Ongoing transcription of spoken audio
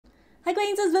Hi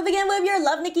Queens, it's Vivi again with your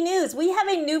Love Nikki news. We have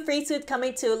a new free suit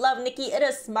coming to Love Nikki. It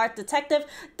is Smart Detective.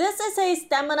 This is a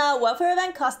stamina welfare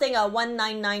event costing a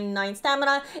 1999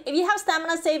 stamina. If you have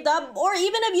stamina saved up, or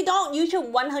even if you don't, you should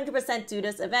 100% do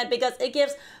this event because it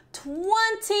gives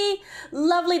 20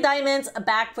 lovely diamonds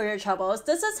back for your troubles.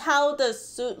 This is how the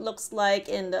suit looks like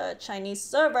in the Chinese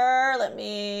server. Let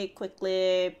me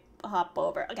quickly hop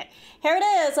over. Okay, here it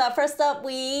is. First up,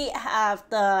 we have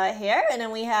the hair, and then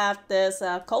we have this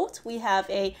coat. We have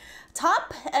a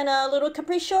top and a little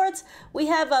capri shorts. We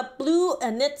have a blue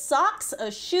knit socks,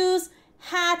 shoes,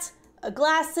 hat,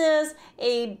 glasses,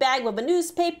 a bag with a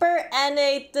newspaper, and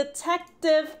a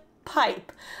detective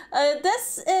pipe.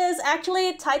 This is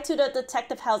actually tied to the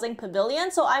detective housing pavilion,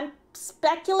 so I'm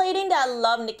speculating that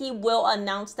Love Nikki will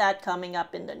announce that coming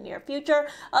up in the near future.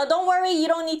 Don't worry, you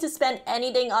don't need to spend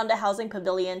anything on the housing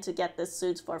pavilion to get this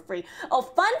suit for free. Oh,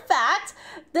 fun fact,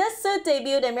 this suit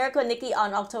debuted in Miracle Nikki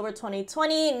on October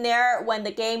 2020, near when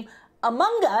the game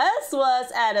Among Us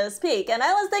was at its peak. And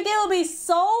I was thinking it would be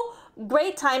so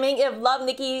great timing if Love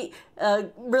Nikki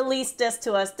released this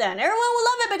to us then. Everyone will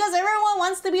love it because everyone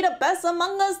wants to be the best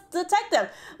Among Us detective.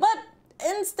 But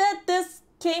instead, this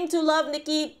came to Love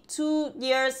Nikki 2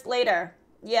 years later.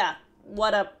 Yeah,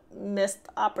 what a missed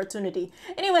opportunity.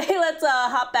 Anyway, let's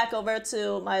hop back over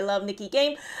to my Love Nikki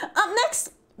game. Up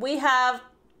next, we have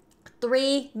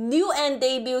 3 new and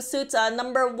debut suits.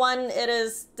 Number 1, it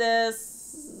is this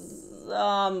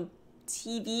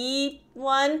TV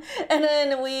one, and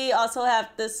then we also have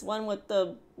this one with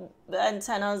the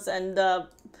antennas and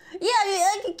yeah,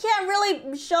 I can't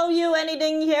really show you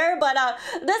anything here, but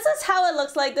this is how it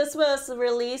looks like. This was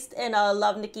released in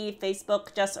Love Nikki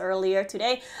Facebook just earlier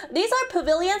today. These are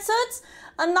Pavilion suits.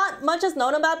 Not much is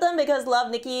known about them because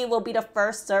Love Nikki will be the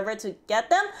first server to get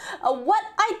them. What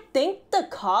I think the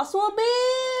cost will be?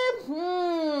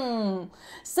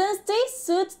 Since these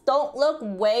suits don't look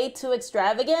way too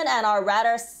extravagant and are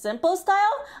rather simple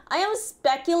style, I am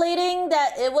speculating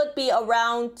that it would be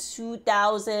around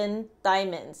 2,000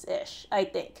 diamonds-ish, I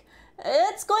think.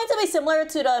 It's going to be similar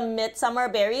to the Midsummer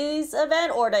Berries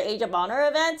event or the Age of Honor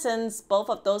event, since both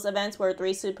of those events were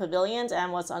 3 suit pavilions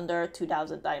and was under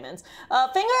 2,000 diamonds.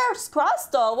 Fingers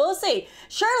crossed though, we'll see.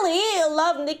 Surely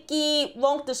Love Nikki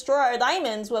won't destroy our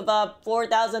diamonds with a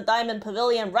 4,000 diamond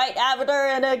pavilion right after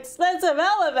an expensive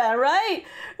hell event, right?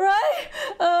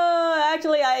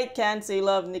 Actually, I can see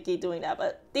Love Nikki doing that,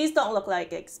 but these don't look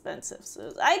like expensive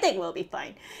suits. I think we'll be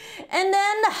fine. And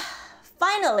then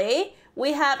finally,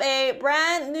 we have a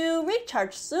brand new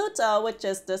recharge suit, which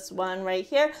is this one right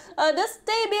here. This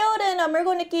debuted in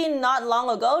Miracle Nikki not long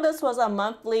ago. This was a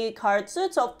monthly card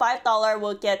suit, so $5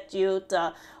 will get you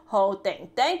the whole thing.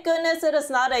 Thank goodness it is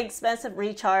not an expensive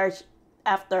recharge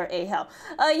after a hell.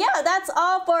 Yeah, that's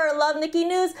all for Love Nikki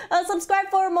news. Subscribe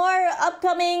for more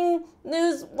upcoming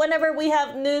news whenever we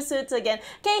have new suits again.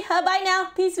 Okay, bye now.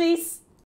 Peace.